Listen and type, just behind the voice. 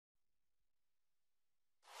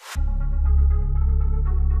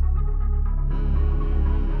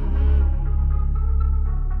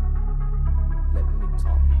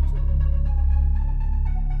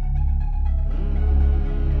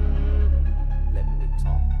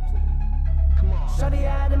Shawty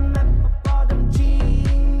had a map of all them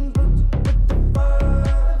jeans, boots with the fur.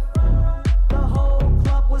 The whole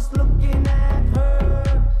club was looking at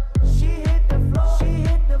her. She hit the floor, she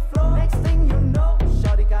hit the floor. Next thing you know,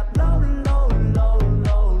 shawty got low, low, low,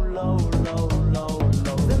 low, low, low, low,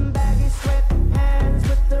 low. Them baggy sweatpants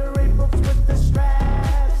with the ripples with the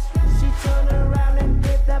straps. She turned around and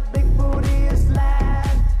did that big booty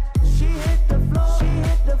slap. She hit the floor, she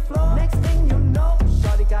hit the floor. Next thing you know,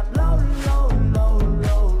 shawty got low, low, low,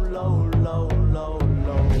 low, low, low, low,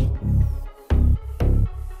 low.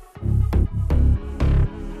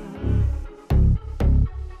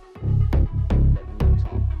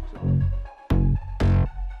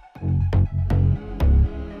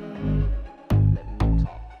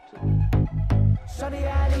 Shawty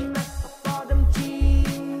had a map of all them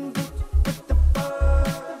jeans, boots with the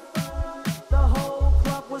fur. The whole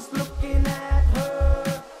club was looking at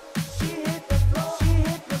her. She hit the floor, she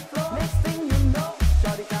hit the floor. Next thing you know,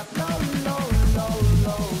 shawty got low, low, low,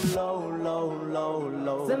 low, low, low, low,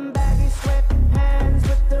 low. Them baggy sweatpants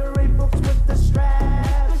with the ripples with the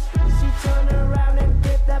straps. She turned around and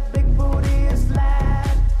did that big booty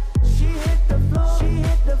slap. She hit the floor, she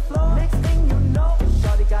hit the floor. Next thing you know,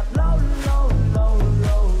 shawty got low, low, low,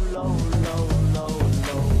 low, low, low, low,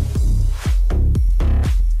 low.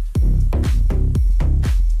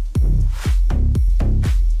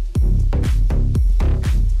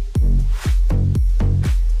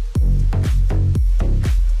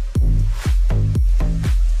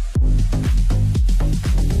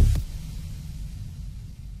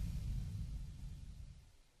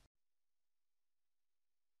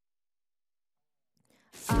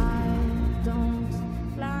 I don't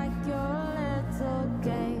like your little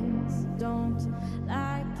games, don't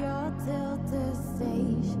like your tilted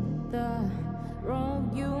stage, the role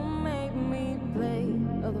you make me play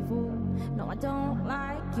of the fool. No, I don't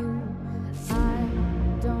like you. I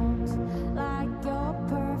don't like your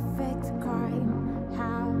perfect crime,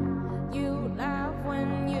 how you laugh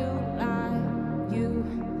when you lie. You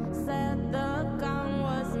said the gun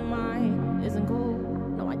was mine, isn't cool.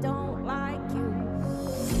 No, I don't like you.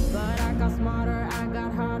 But I got smarter, I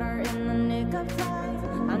got harder in the nick of time.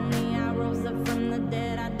 Honey, I rose up from the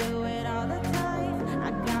dead, I do it all the time.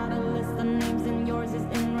 I got a list of names and yours is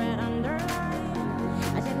in red underline.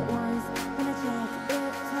 I check it once, and I check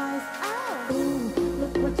it twice. Oh, ooh,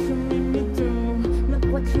 look what you made me do. Look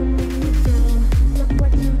what you made me do. Look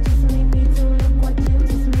what you just made me do. Look what you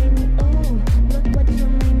just made me. Ooh, look what you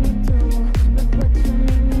made me do. Look what you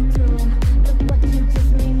made me do. Look what you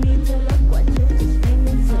just made me do. Look what you just made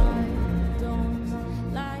me do. I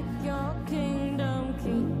don't like your kingdom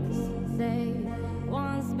keys. They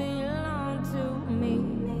once belonged to me.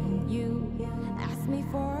 You asked me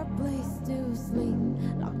for a place to sleep,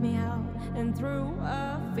 locked me out and threw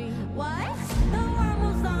a fee. What? The world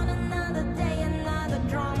moves on, another day, another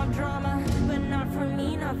drama, drama. But not for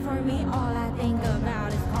me, not for me. All I think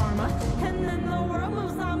about is karma. And then the world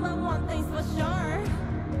moves on, but one thing's for sure.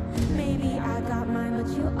 Maybe I got mine, but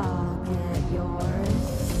you all get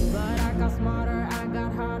yours. But I got smarter, I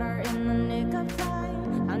got harder in the nick of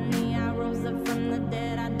time. Honey, I rose up from the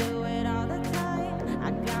dead, I do it all the time.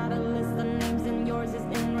 I got a list of names and yours is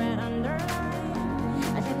in red underline.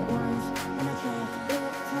 I check it once, and I check it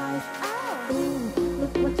twice. Oh, ooh,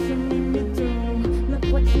 look what you made me do. Look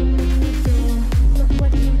what you made me do. Look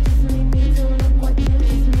what you just made me do. Look what you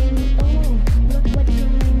just made me. Ooh, look what you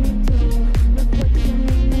made me do. Look what you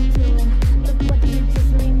made me do. Look what you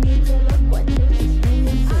just made me do. Look what you just made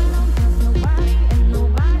me do. I don't trust nobody and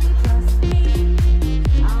nobody trusts me.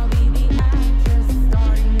 I'll be the actress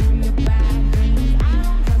starring in your bad dreams. I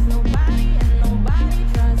don't trust nobody and nobody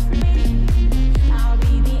trusts me. I'll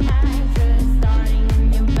be the actress starring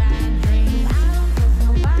in your bad dreams. I don't trust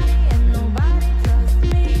nobody and nobody trusts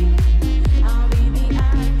me. I'll be the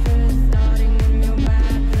actress starring in your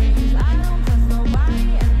bad dreams. I don't trust nobody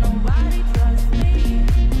and nobody trusts me.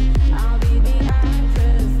 I'll be the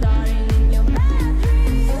actress starring in your bad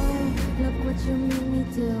dreams. Oh, look what you made me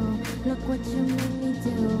do. Look what you made me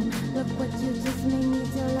do. Look what you just made me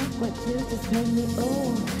do. Look what you just made me.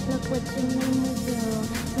 Oh, look what you made me do.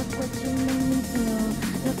 Look what you made me do.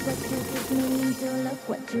 Look what you just made me do. Look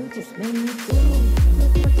what you just made me do.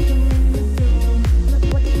 Look what you made me do. Look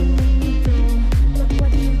what you made me do. Look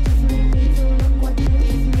what you just made me do. Look what you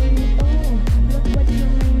just made me. Oh, look what you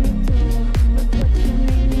made me do. Look what you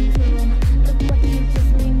made me do. Look what you just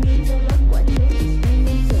made me do. Look what you just made me do. Look what you made me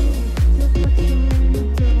do.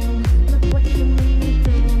 Look what you made me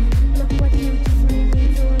do. Look what you just made me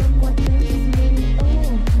do. Look what you just made me.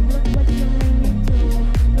 Oh, look what you made me do.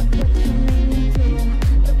 Look what you made me do.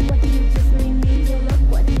 Look what you just made me do. Look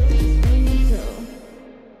what you just made me do.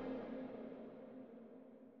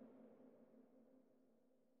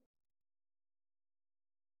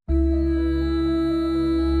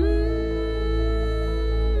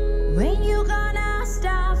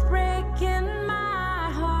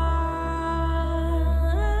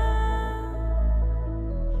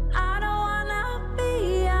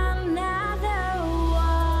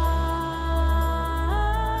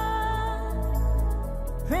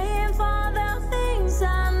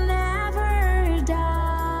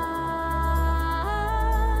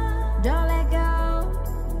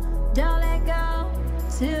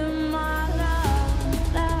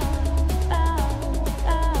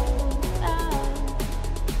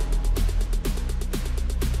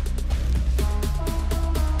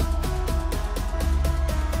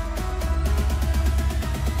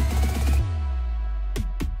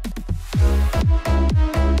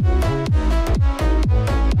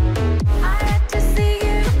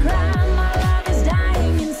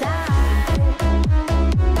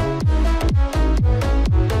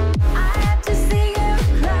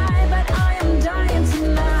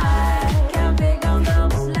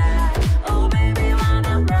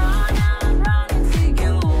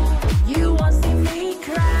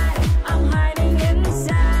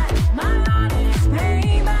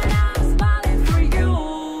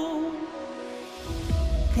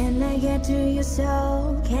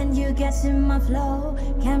 my flow.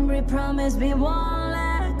 Can we promise we won't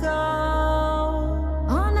let go?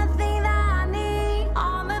 On the thing that I need,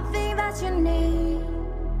 on the thing that you need.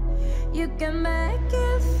 You can make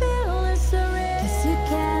it feel it's a real. 'Cause you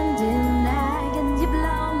can't deny, and you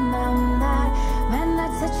blow my mind. When I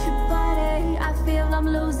touch your body, I feel I'm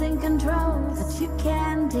losing control. But you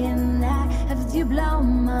can't deny, if you blow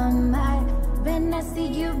my mind. When I see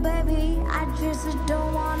you, baby, I just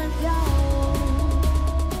don't wanna go.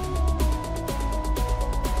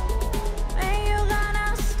 And you're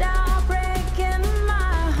gonna stop breaking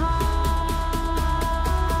my heart.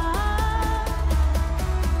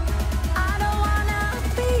 I don't wanna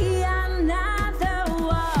be another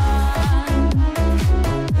one.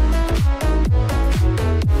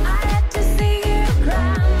 I had to see you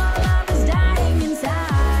cry, my love is dying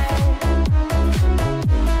inside.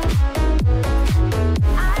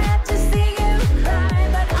 I had to see you cry,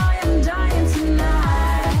 but I am dying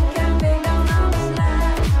tonight. Can't be no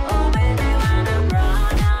slide. Oh baby, when I'm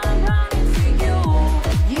running to you.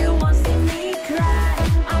 You won't see me cry.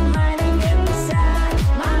 I'm hiding inside.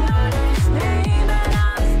 My heart is pain, but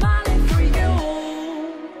I'm smiling for you.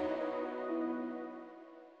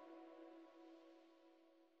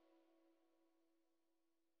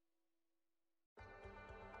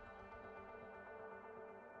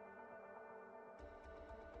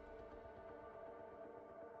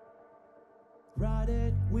 Ride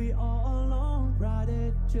it, we all alone. Ride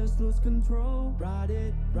it, just lose control. Ride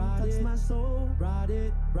it, touch my soul. Ride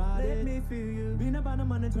it, let me feel you. Been about a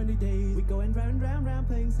month and 20 days. We going round, round, round,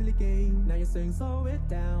 playing silly game. Now you're saying slow it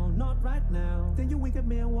down, not right now. Then you wink at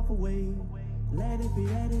me and walk away. Let it be,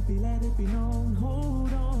 let it be, let it be known.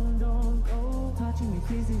 Hold on, don't go. Touching me,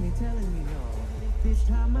 teasing me, telling me no. This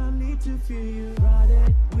time I need to feel you. Ride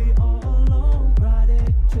it, we all alone. Ride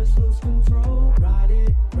it, just lose control. Ride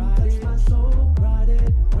it, touch my soul. Ride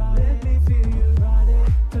it, let me feel you. Ride it,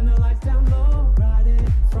 turn the lights down low. Ride it,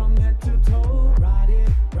 from head to toe. Ride it,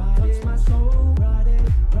 touch my soul. Ride it,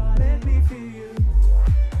 let me feel you.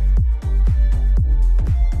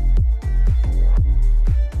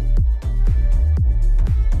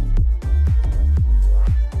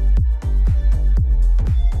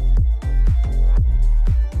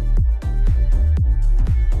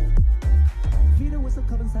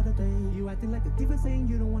 Saturday, you acting like a diva saying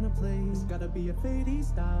you don't wanna play. It's gotta be a fadey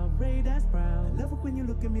style, ray that's proud. I love it when you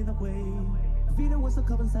look at me that way. Vita was a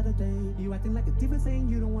club on Saturday, you acting like a diva saying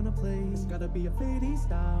you don't wanna play. It's gotta be a fadey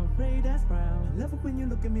style, ray that's proud. I love it when you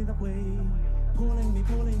look at me that way. Pulling me,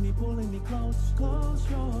 pulling me, pulling me close. Close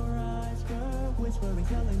your eyes, girl. Whispering,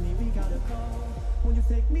 telling me we gotta go. When you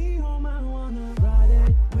take me home, I wanna ride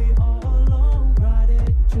it. We all alone, ride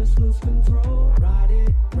it. Just lose control, ride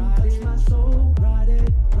it. Touch my soul, ride it.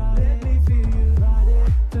 Let me feel you, ride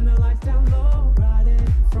it. Turn the lights down low, ride it.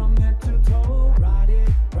 From head to toe, ride it.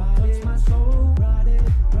 Touch my soul, ride it.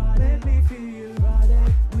 Let me feel you, ride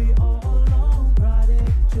it. We all alone, ride it.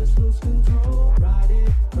 Just lose control, ride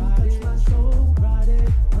it. Touch my soul, ride it.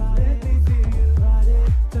 Let me feel you, ride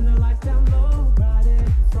it. Turn the lights down low, ride it.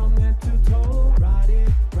 From head to toe, ride it.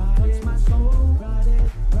 Touch my soul, ride it.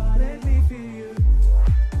 Let me feel you.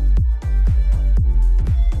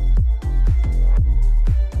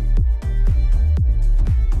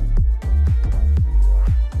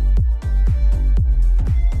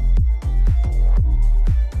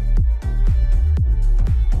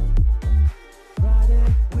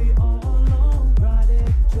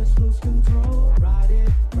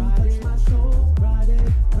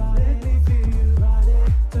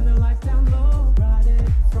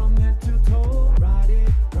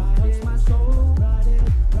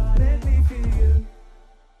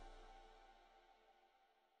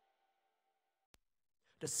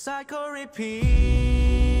 The cycle repeated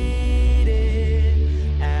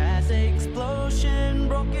as an explosion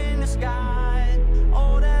broke in the sky.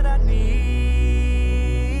 All that I needed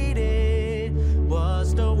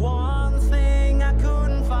was the one thing I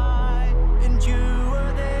couldn't find, and you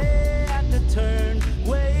were there at the turn,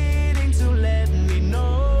 waiting to let me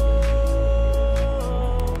know.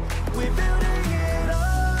 We're building it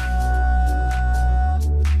up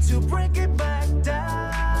to break it back down.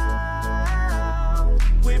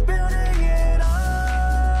 We're building it up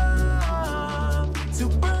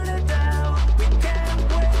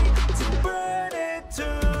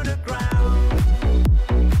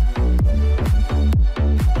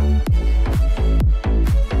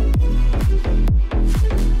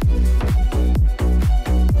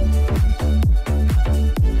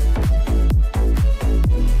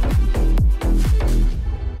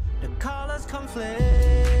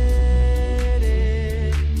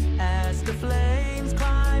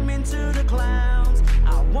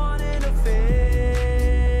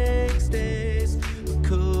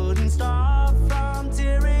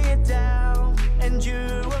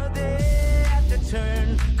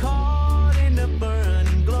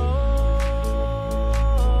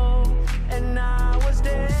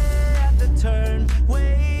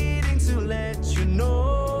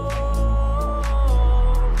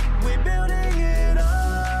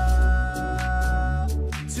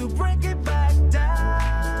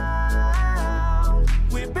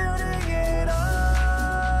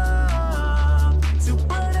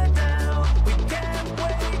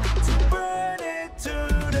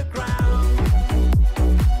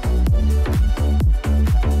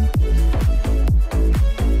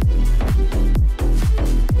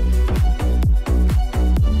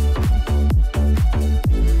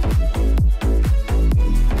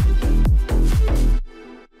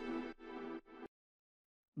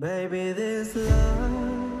Baby, this love,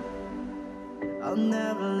 I'll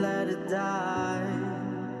never let it die.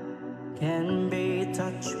 Can't be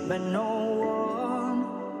touched by no one.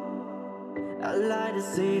 I like to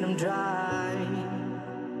see them dry.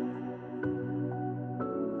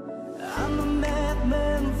 I'm a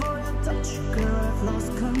madman for your touch, girl, I've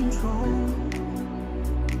lost control.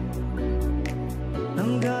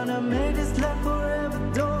 I'm gonna make this last forever,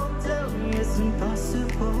 don't tell me it's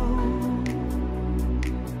impossible.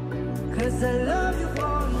 'Cause I love you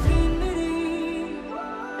for infinity.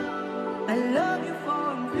 I love you for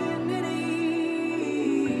infinity.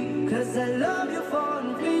 'Cause I love you for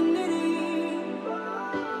infinity.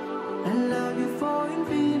 I love you for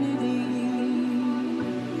infinity.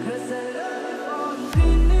 'Cause I love you for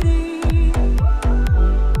infinity.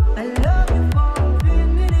 I love you for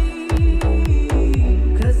infinity.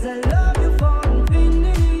 'Cause I love you for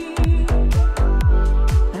infinity.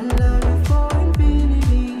 I love you for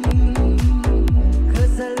infinity.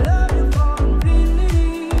 'Cause I love you for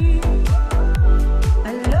infinity.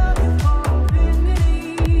 I love you for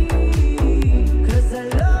infinity. 'Cause I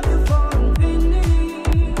love you for infinity.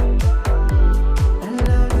 I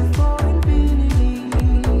love you for infinity.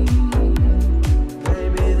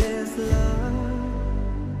 Baby, this love,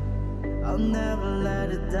 I'll never let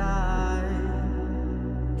it die.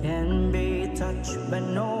 Can't be touched by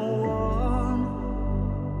no one.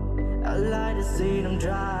 I like to see them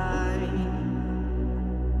dry.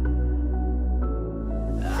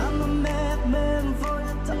 I'm a madman for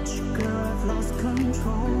your touch, girl, I've lost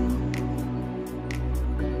control.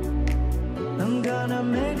 I'm gonna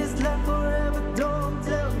make this last forever, don't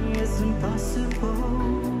tell me it's impossible.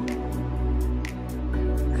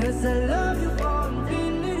 'Cause I love you for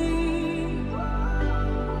infinity.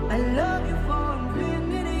 I love you for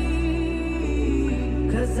infinity.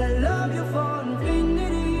 'Cause I love you for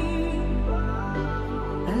infinity.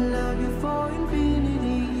 I love you for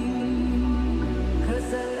infinity.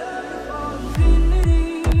 'Cause I love you for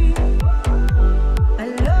infinity. I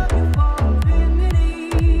love you for infinity.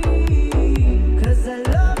 'Cause I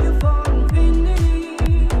love you for infinity.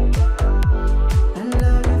 I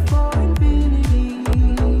love you for infinity.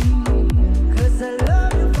 'Cause I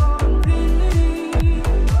love you for infinity.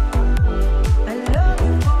 I love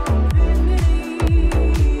you for infinity.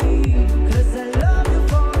 'Cause I love you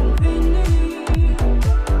for infinity.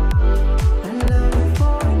 I love you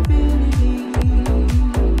for infinity.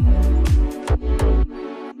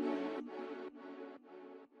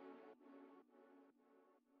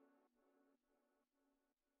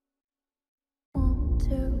 One,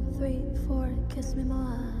 two, three, four, kiss me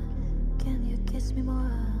more. Can you kiss me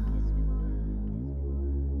more?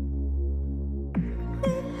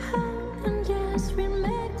 We hug and just we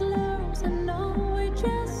make love, and no, we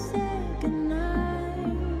just say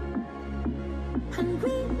goodnight. And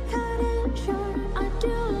we cut it short. I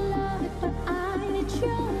do love it, but I need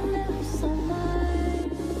your lips so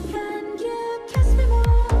much. Can you kiss me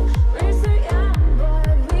more? We're so young, boy.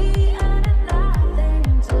 We had nothing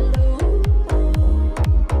to lose.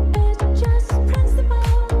 It's just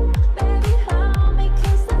principle, baby. Help me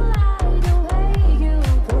kiss the light the way you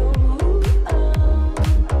prove.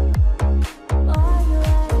 Are you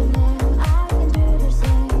ready now? I can do the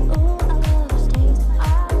same. Ooh, I love those days.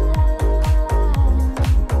 Ah, la la la la.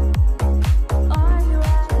 Are you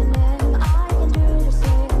ready now? I can do the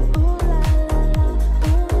same. Ooh, la la la.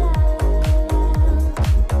 Ooh, la la la.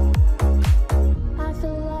 I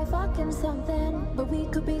feel like fucking something, but we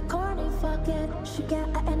could be corny, fuck it. She got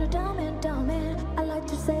an dummy. I like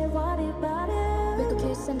to say what about it. We could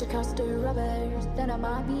kiss and discuss the rubbish, then I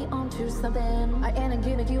might be onto something. I ain't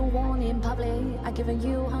giving you one in public, I giving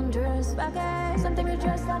you hundreds. Okay, something we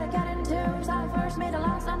just gotta get into. So I first made a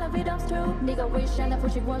last on the videos too. Nigga wish and I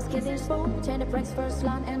wish it was kissing spoon. Chain the breaks first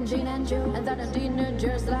line and gin and Jew, and then a dinner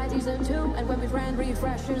just like season 2. And when we ran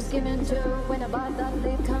refreshers, skimming too. When I bought that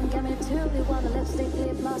lip, come get me too. We want a lipstick,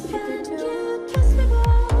 lip lost 52. Can you kiss me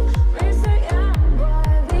more? We're so young,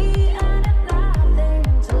 boy. We had nothing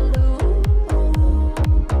to lose.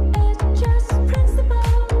 It's just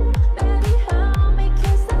principle, baby. Help me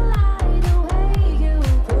kiss the light the way you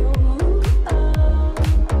prove.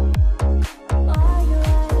 Are you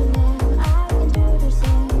ready now? I can do the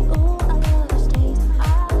same. Ooh, I love those days.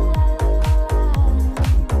 Ah, la la la la.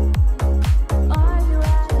 Are you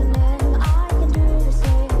ready now? I can do the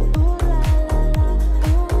same. Ooh, la la la.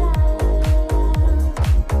 Ooh, la la la la.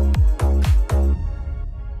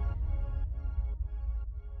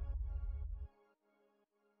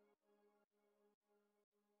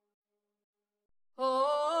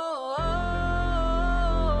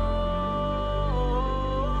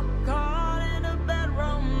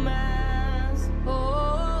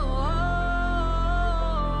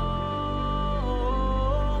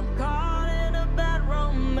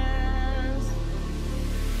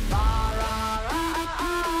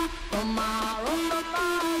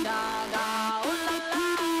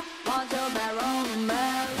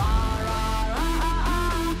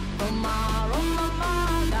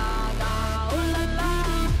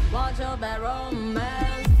 special bad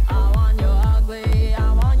romance.